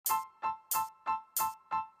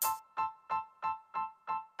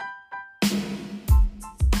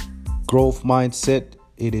Growth Mindset.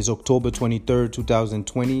 It is October 23rd,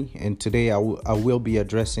 2020, and today I will be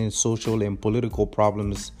addressing social and political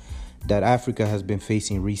problems that Africa has been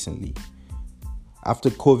facing recently. After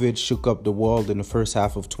COVID shook up the world in the first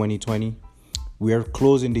half of 2020, we are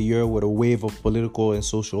closing the year with a wave of political and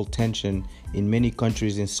social tension in many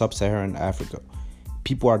countries in sub-Saharan Africa.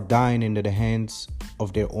 People are dying into the hands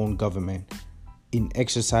of their own government in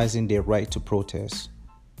exercising their right to protest.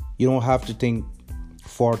 You don't have to think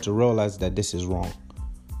far to realize that this is wrong.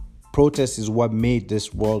 Protest is what made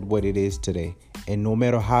this world what it is today. And no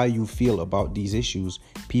matter how you feel about these issues,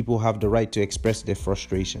 people have the right to express their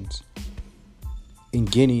frustrations. In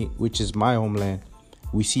Guinea, which is my homeland,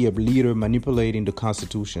 we see a leader manipulating the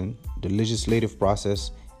constitution, the legislative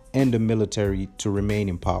process, and the military to remain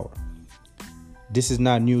in power. This is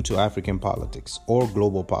not new to African politics or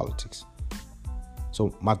global politics.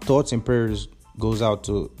 So my thoughts and prayers goes out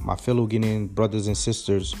to my fellow Guinean brothers and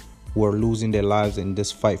sisters who are losing their lives in this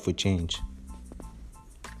fight for change.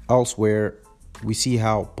 Elsewhere, we see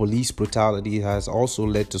how police brutality has also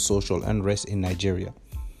led to social unrest in Nigeria.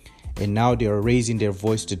 And now they are raising their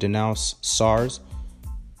voice to denounce SARS,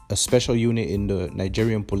 a special unit in the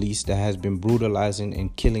Nigerian police that has been brutalizing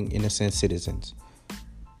and killing innocent citizens.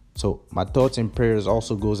 So my thoughts and prayers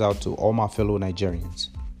also goes out to all my fellow Nigerians.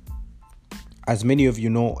 As many of you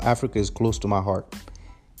know, Africa is close to my heart,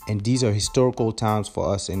 and these are historical times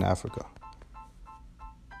for us in Africa.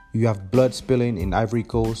 You have blood spilling in Ivory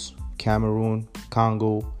Coast, Cameroon,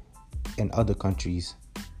 Congo, and other countries.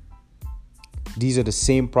 These are the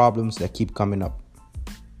same problems that keep coming up.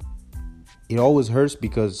 It always hurts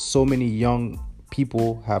because so many young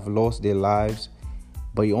people have lost their lives,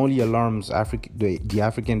 but it only alarms the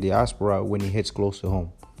African diaspora when it hits close to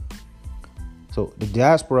home. So the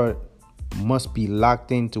diaspora must be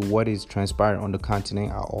locked into what is transpiring on the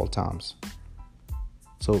continent at all times.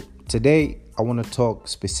 So today, I want to talk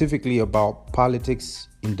specifically about politics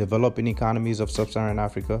in developing economies of sub-Saharan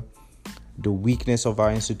Africa, the weakness of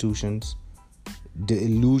our institutions, the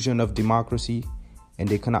illusion of democracy, and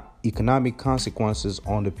the economic consequences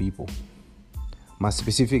on the people. My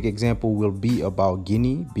specific example will be about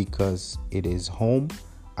Guinea because it is home.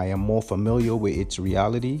 I am more familiar with its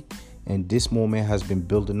reality, and this moment has been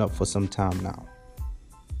building up for some time now.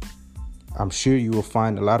 I'm sure you will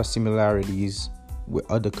find a lot of similarities with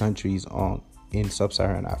other countries in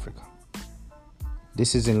sub-Saharan Africa.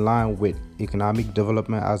 This is in line with economic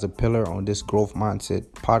development as a pillar on this Growth Mindset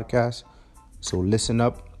podcast. So listen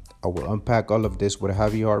up. I will unpack all of this with a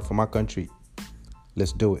heavy heart for my country.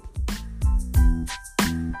 Let's do it.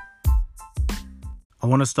 I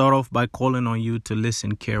want to start off by calling on you to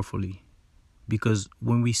listen carefully. Because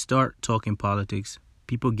when we start talking politics,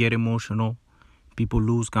 people get emotional, people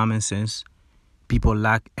lose common sense, people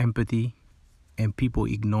lack empathy, and people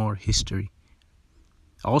ignore history.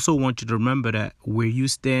 I also want you to remember that where you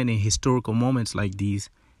stand in historical moments like these,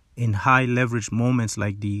 in high leverage moments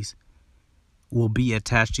like these, will be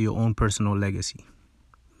attached to your own personal legacy.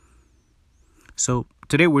 So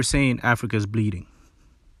today we're saying Africa is bleeding.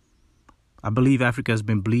 I believe Africa has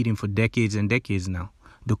been bleeding for decades and decades now.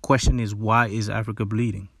 The question is, why is Africa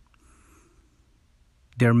bleeding?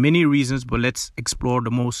 There are many reasons, but let's explore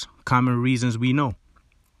the most common reasons we know.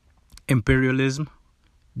 Imperialism,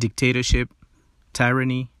 dictatorship,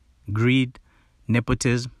 tyranny, greed,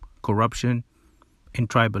 nepotism, corruption, and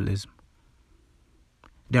tribalism.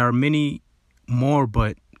 There are many more,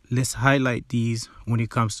 but let's highlight these when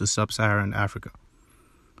it comes to sub-Saharan Africa.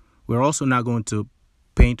 We're also not going to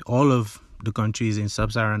paint all of the countries in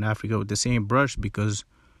sub-Saharan Africa with the same brush because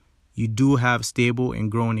you do have stable and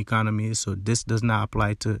growing economies, so this does not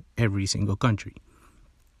apply to every single country.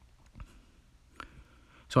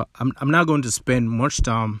 So I'm not going to spend much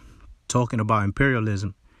time talking about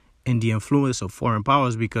imperialism and the influence of foreign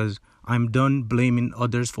powers because I'm done blaming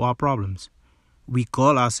others for our problems. We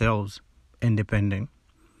call ourselves independent.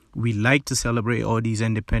 We like to celebrate all these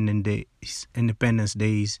Independence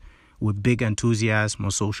Days with big enthusiasm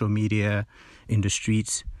on social media, in the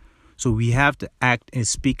streets. So we have to act and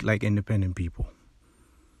speak like independent people.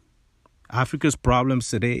 Africa's problems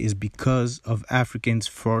today is because of Africans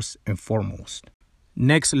first and foremost.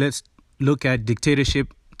 Next, let's look at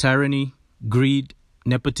dictatorship, tyranny, greed,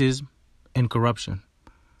 nepotism, and corruption.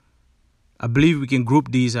 I believe we can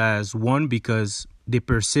group these as one because they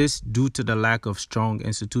persist due to the lack of strong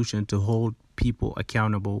institutions to hold people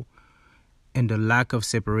accountable and the lack of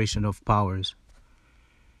separation of powers.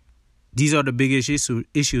 These are the biggest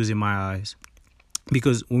issues in my eyes.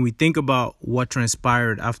 Because when we think about what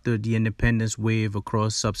transpired after the independence wave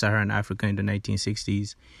across sub-Saharan Africa in the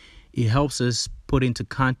 1960s, it helps us put into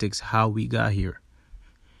context how we got here.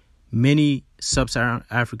 Many sub-Saharan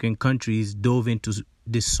African countries dove into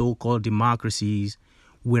these so-called democracies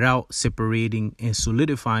without separating and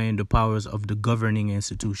solidifying the powers of the governing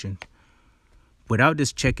institution. Without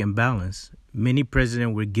this check and balance, many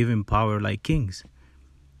presidents were given power like kings.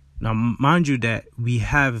 Now, mind you that we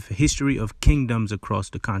have a history of kingdoms across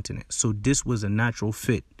the continent, so this was a natural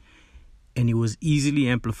fit, and it was easily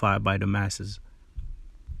amplified by the masses.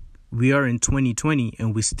 We are in 2020,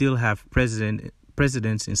 and we still have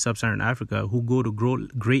presidents in sub-Saharan Africa who go to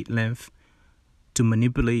great length to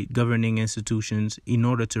manipulate governing institutions in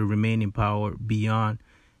order to remain in power beyond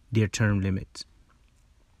their term limits.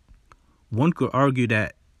 One could argue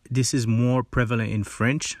that this is more prevalent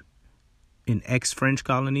in ex-French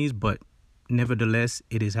colonies, but nevertheless,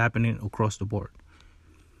 it is happening across the board.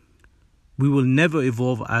 We will never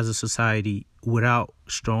evolve as a society without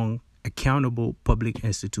strong, accountable public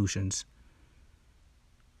institutions.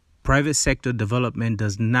 Private sector development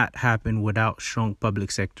does not happen without strong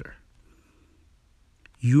public sector.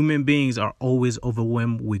 Human beings are always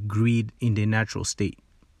overwhelmed with greed in their natural state.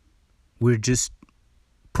 We're just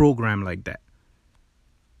programmed like that.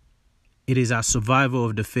 It is our survival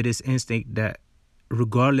of the fittest instinct that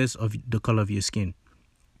regardless of the color of your skin.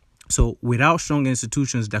 So without strong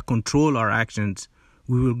institutions that control our actions,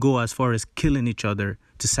 we will go as far as killing each other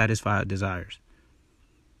to satisfy our desires.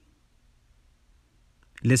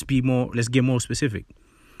 Let's get more specific.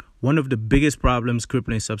 One of the biggest problems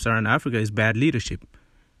crippling sub-Saharan Africa is bad leadership.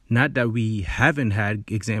 Not that we haven't had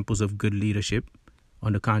examples of good leadership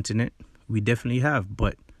on the continent. We definitely have,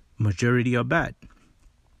 but majority are bad.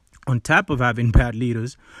 On top of having bad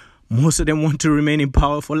leaders, most of them want to remain in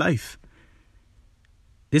power for life.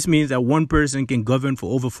 This means that one person can govern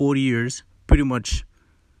for over 40 years. Pretty much,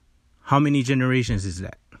 how many generations is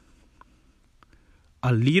that?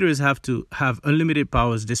 Our leaders have to have unlimited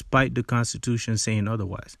powers despite the Constitution saying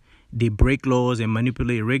otherwise. They break laws and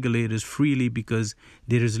manipulate regulators freely because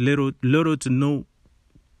there is little to no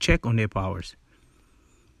check on their powers.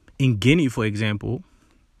 In Guinea, for example,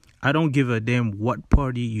 I don't give a damn what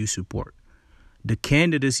party you support. The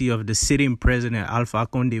candidacy of the sitting president, Alpha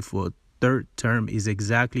Condé, for a third term is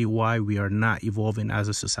exactly why we are not evolving as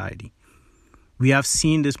a society. We have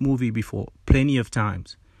seen this movie before, plenty of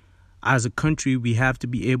times. As a country, we have to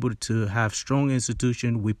be able to have strong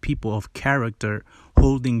institutions with people of character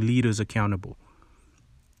holding leaders accountable.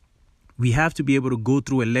 We have to be able to go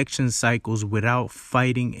through election cycles without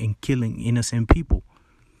fighting and killing innocent people.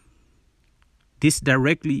 This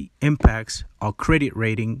directly impacts our credit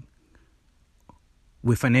rating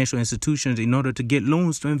with financial institutions in order to get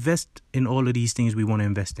loans to invest in all of these things we want to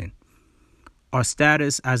invest in. Our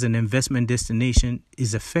status as an investment destination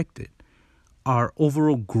is affected. Our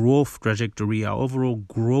overall growth trajectory, our overall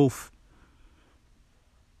growth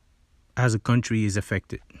as a country is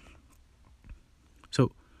affected.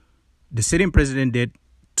 So the sitting president did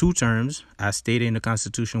 2 terms, as stated in the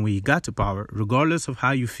Constitution when he got to power. Regardless of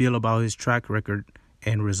how you feel about his track record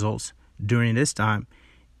and results during this time,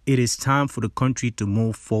 it is time for the country to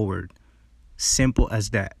move forward. Simple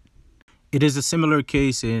as that. It is a similar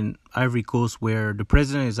case in Ivory Coast where the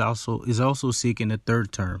president is also seeking a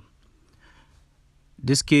 3rd term.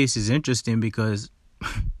 This case is interesting because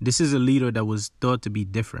this is a leader that was thought to be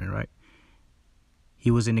different, right? He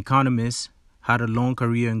was an economist, had a long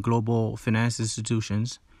career in global finance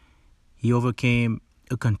institutions. He overcame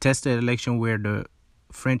a contested election where the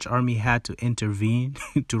French army had to intervene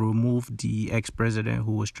to remove the ex-president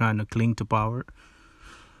who was trying to cling to power.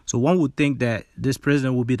 So one would think that this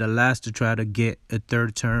president will be the last to try to get a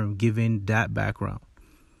 3rd term given that background.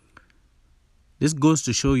 This goes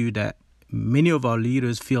to show you that many of our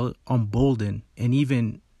leaders feel emboldened and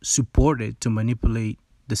even supported to manipulate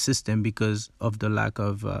the system because of the lack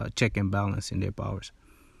of check and balance in their powers.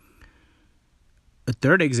 A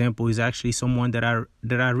 3rd example is actually someone that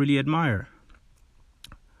I really admire.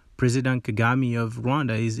 President Kagame of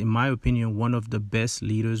Rwanda is, in my opinion, one of the best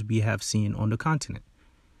leaders we have seen on the continent.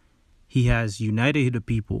 He has united the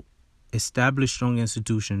people, established strong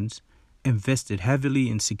institutions, invested heavily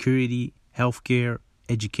in security, healthcare,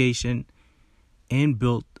 education, and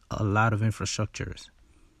built a lot of infrastructures.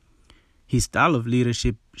 His style of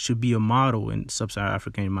leadership should be a model in sub-Saharan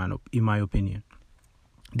Africa, in my opinion.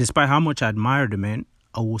 Despite how much I admire the man,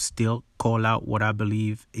 I will still call out what I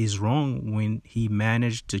believe is wrong when he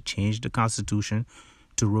managed to change the Constitution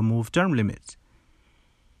to remove term limits.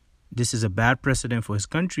 This is a bad precedent for his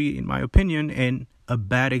country, in my opinion, and a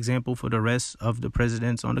bad example for the rest of the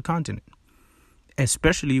presidents on the continent,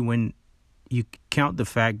 especially when you count the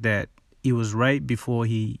fact that it was right before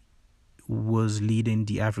he was leading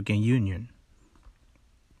the African Union.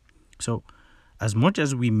 So As much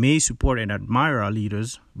as we may support and admire our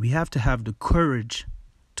leaders, we have to have the courage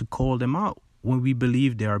to call them out when we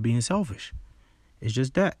believe they are being selfish. It's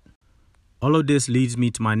just that. All of this leads me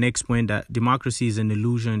to my next point, that democracy is an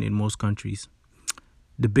illusion in most countries.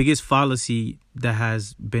 The biggest fallacy that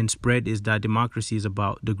has been spread is that democracy is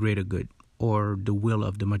about the greater good or the will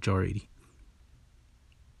of the majority.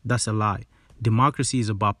 That's a lie. Democracy is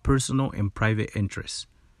about personal and private interests.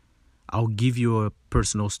 I'll give you a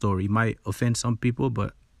personal story. It might offend some people,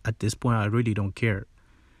 but at this point, I really don't care.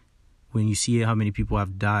 When you see how many people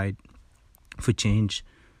have died for change,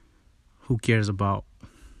 who cares about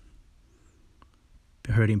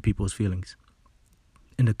hurting people's feelings?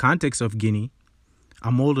 In the context of Guinea,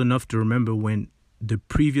 I'm old enough to remember when the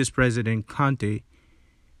previous president, Conte,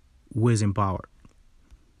 was in power.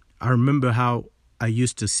 I remember how I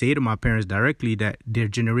used to say to my parents directly that their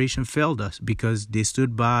generation failed us because they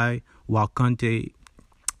stood by while Conte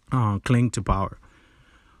clung to power.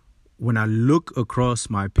 When I look across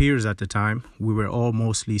my peers at the time, we were all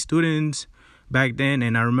mostly students back then,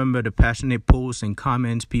 and I remember the passionate posts and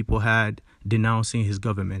comments people had denouncing his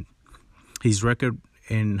government, his record,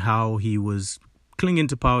 and how he was clinging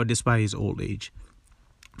to power despite his old age.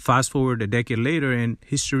 Fast forward a decade later, and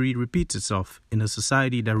history repeats itself in a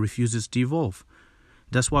society that refuses to evolve.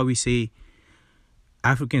 That's why we say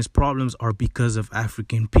Africans' problems are because of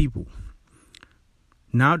African people.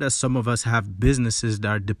 Now that some of us have businesses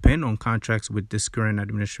that depend on contracts with this current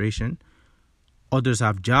administration, others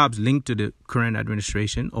have jobs linked to the current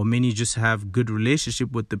administration, or many just have good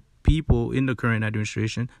relationship with the people in the current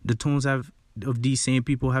administration, the tones of these same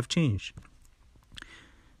people have changed.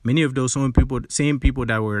 Many of those same people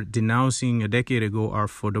that were denouncing a decade ago are,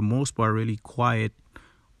 for the most part, really quiet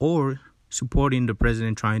or supporting the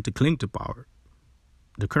president trying to cling to power,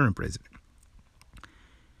 the current president.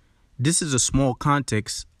 This is a small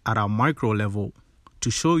context at our micro level to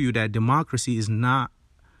show you that democracy is not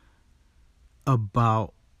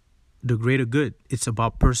about the greater good. It's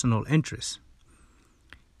about personal interests.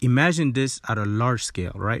 Imagine this at a large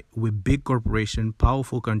scale, right? With big corporations,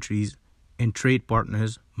 powerful countries, and trade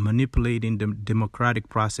partners manipulating the democratic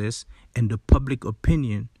process and the public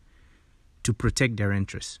opinion to protect their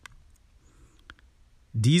interests.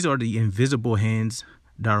 These are the invisible hands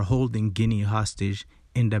that are holding Guinea hostage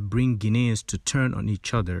and that bring Guineans to turn on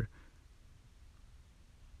each other.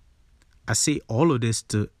 I say all of this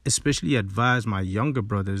to especially advise my younger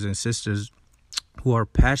brothers and sisters who are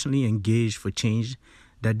passionately engaged for change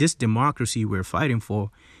that this democracy we're fighting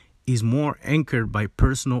for is more anchored by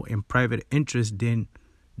personal and private interests than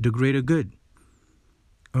the greater good.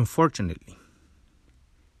 Unfortunately,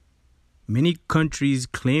 many countries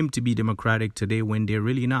claim to be democratic today when they're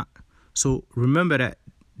really not. So remember that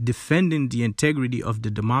defending the integrity of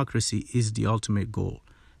the democracy is the ultimate goal,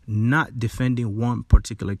 not defending one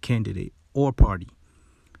particular candidate or party.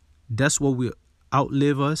 That's what will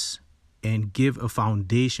outlive us and give a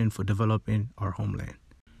foundation for developing our homeland.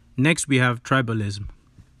 Next, we have tribalism.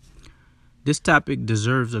 This topic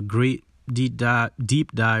deserves a great deep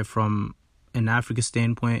dive from an African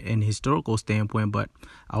standpoint and historical standpoint, but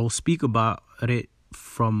I will speak about it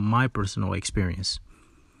from my personal experience.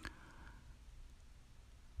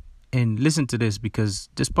 And listen to this, because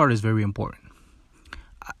this part is very important.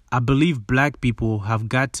 I believe black people have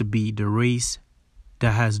got to be the race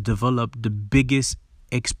that has developed the biggest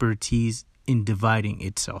expertise in dividing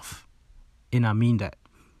itself. And I mean that.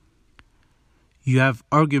 You have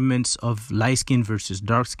arguments of light skin versus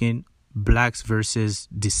dark skin, blacks versus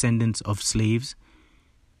descendants of slaves.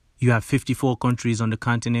 You have 54 countries on the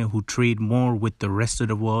continent who trade more with the rest of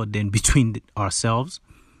the world than between ourselves.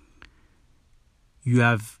 You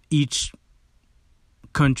have each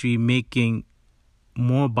country making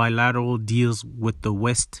more bilateral deals with the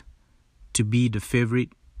West to be the favorite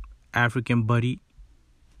African buddy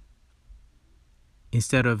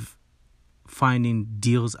instead of finding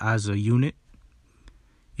deals as a unit.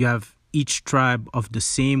 You have each tribe of the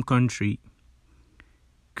same country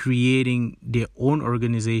creating their own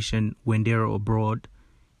organization when they're abroad,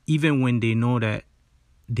 even when they know that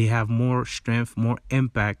they have more strength, more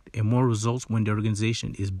impact, and more results when the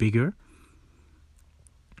organization is bigger.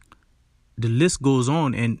 The list goes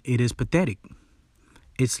on, and it is pathetic.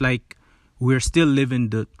 It's like we're still living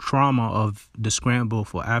the trauma of the scramble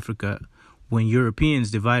for Africa when Europeans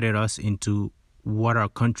divided us into what our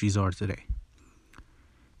countries are today.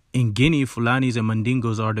 In Guinea, Fulanis and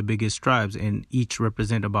Mandingos are the biggest tribes, and each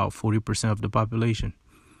represent about 40% of the population.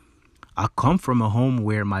 I come from a home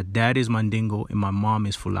where my dad is Mandingo and my mom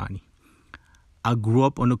is Fulani. I grew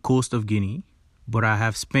up on the coast of Guinea, but I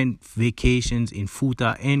have spent vacations in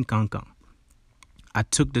Futa and Kankan. I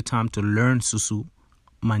took the time to learn Susu,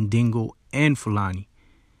 Mandingo, and Fulani.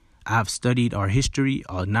 I have studied our history,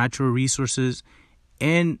 our natural resources,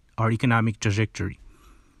 and our economic trajectory.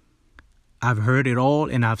 I've heard it all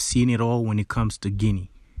and I've seen it all when it comes to Guinea.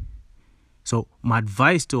 So my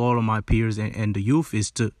advice to all of my peers and the youth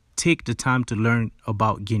is to take the time to learn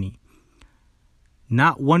about Guinea.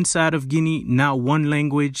 Not one side of Guinea, not one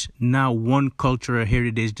language, not one cultural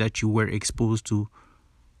heritage that you were exposed to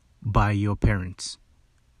by your parents.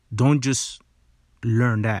 Don't just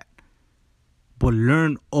learn that, but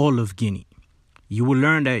learn all of Guinea. You will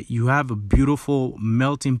learn that you have a beautiful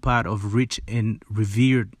melting pot of rich and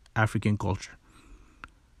revered African culture.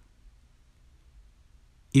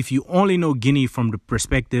 If you only know Guinea from the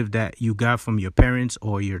perspective that you got from your parents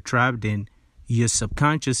or your tribe, then your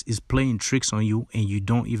subconscious is playing tricks on you and you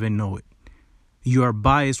don't even know it. You are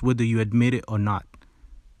biased whether you admit it or not.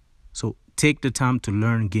 So take the time to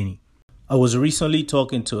learn Guinea. I was recently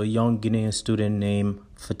talking to a young Guinean student named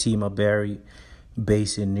Fatima Barry,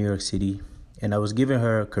 based in New York City, and I was giving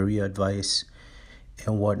her career advice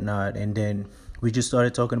and whatnot, and then we just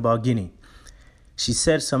started talking about Guinea. She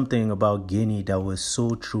said something about Guinea that was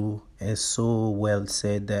so true and so well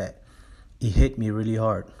said that it hit me really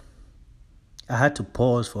hard. I had to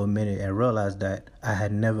pause for a minute and realize that I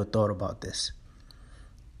had never thought about this.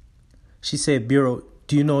 She said, Biro,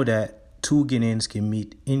 do you know that two Guineans can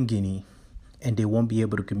meet in Guinea and they won't be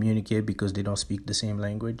able to communicate because they don't speak the same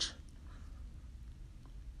language?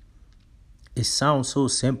 It sounds so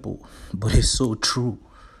simple, but it's so true.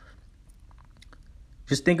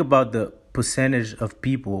 Just think about the percentage of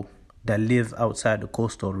people that live outside the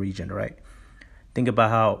coastal region, right? Think about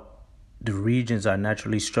how the regions are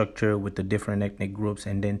naturally structured with the different ethnic groups,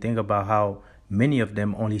 and then think about how many of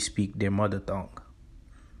them only speak their mother tongue,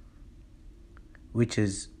 which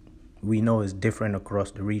is, we know, is different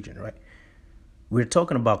across the region, right? We're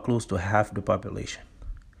talking about close to half the population.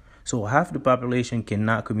 So half the population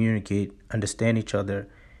cannot communicate, understand each other,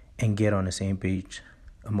 and get on the same page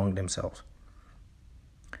among themselves.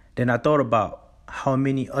 Then I thought about how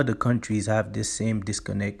many other countries have this same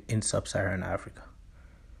disconnect in sub-Saharan Africa.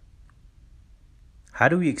 How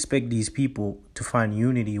do we expect these people to find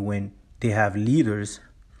unity when they have leaders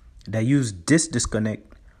that use this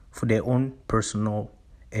disconnect for their own personal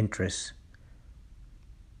interests?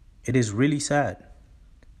 It is really sad.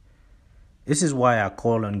 This is why I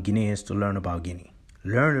call on Guineans to learn about Guinea,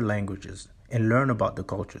 learn the languages, and learn about the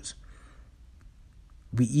cultures.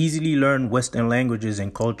 We easily learn Western languages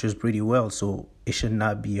and cultures pretty well, so it should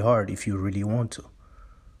not be hard if you really want to.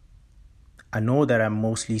 I know that I'm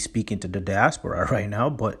mostly speaking to the diaspora right now,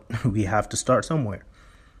 but we have to start somewhere.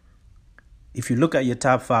 If you look at your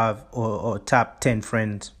top 5 or top 10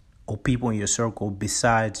 friends or people in your circle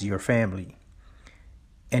besides your family,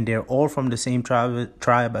 and they're all from the same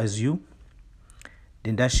tribe as you,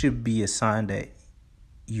 then that should be a sign that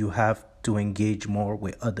you have to engage more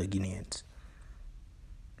with other Guineans.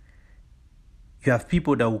 You have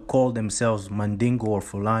people that will call themselves Mandingo or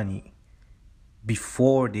Fulani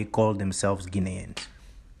before they call themselves Guineans.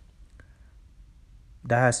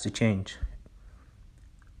 That has to change.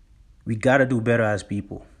 We got to do better as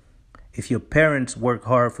people. If your parents work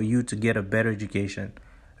hard for you to get a better education,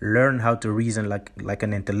 learn how to reason like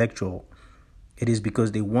an intellectual, it is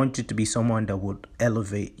because they want you to be someone that would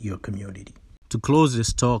elevate your community. To close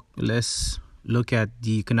this talk, let's look at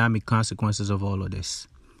the economic consequences of all of this.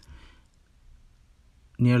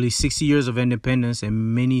 Nearly 60 years of independence,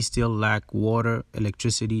 and many still lack water,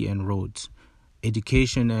 electricity, and roads.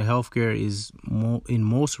 Education and healthcare in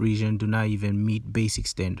most regions do not even meet basic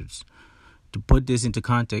standards. To put this into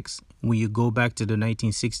context, when you go back to the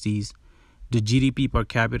 1960s, the GDP per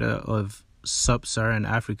capita of sub-Saharan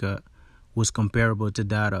Africa was comparable to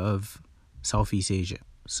that of Southeast Asia.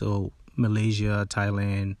 So Malaysia,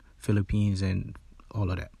 Thailand, Philippines, and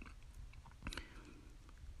all of that.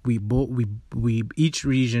 We each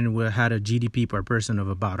region had a GDP per person of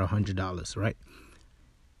about $100, right?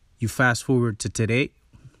 You fast forward to today,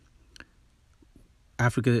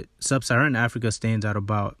 sub-Saharan Africa stands at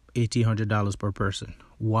about $1,800 per person,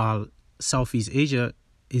 while Southeast Asia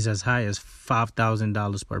is as high as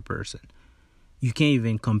 $5,000 per person. You can't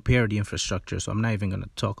even compare the infrastructure, so I'm not even going to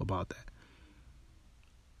talk about that.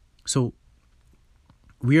 So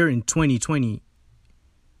we're in 2020,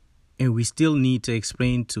 and we still need to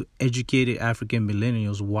explain to educated African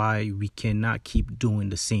millennials why we cannot keep doing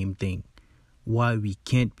the same thing, why we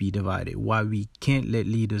can't be divided, why we can't let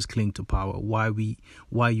leaders cling to power,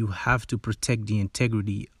 why you have to protect the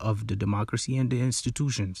integrity of the democracy and the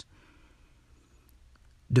institutions.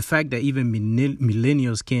 The fact that even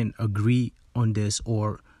millennials can't agree on this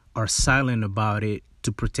or are silent about it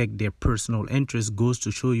to protect their personal interests goes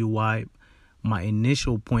to show you why my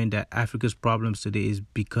initial point that Africa's problems today is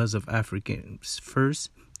because of Africans first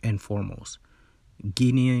and foremost.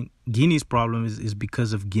 Guinea's problem is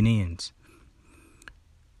because of Guineans.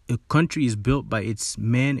 A country is built by its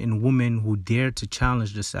men and women who dare to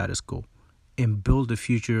challenge the status quo and build a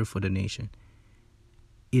future for the nation.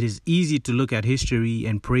 It is easy to look at history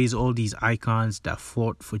and praise all these icons that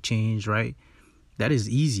fought for change, right? That is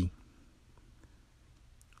easy.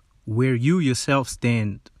 Where you yourself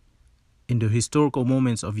stand in the historical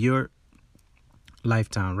moments of your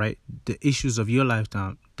lifetime, right? The issues of your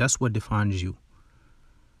lifetime, that's what defines you.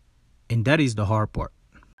 And that is the hard part.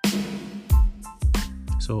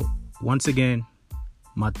 So once again,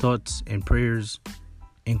 my thoughts and prayers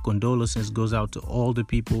and condolences goes out to all the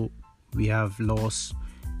people we have lost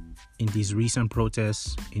in these recent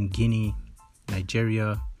protests in Guinea,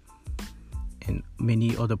 Nigeria, and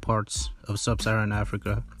many other parts of sub-Saharan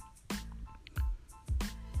Africa.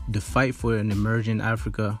 The fight for an emerging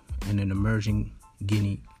Africa and an emerging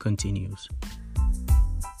Guinea continues.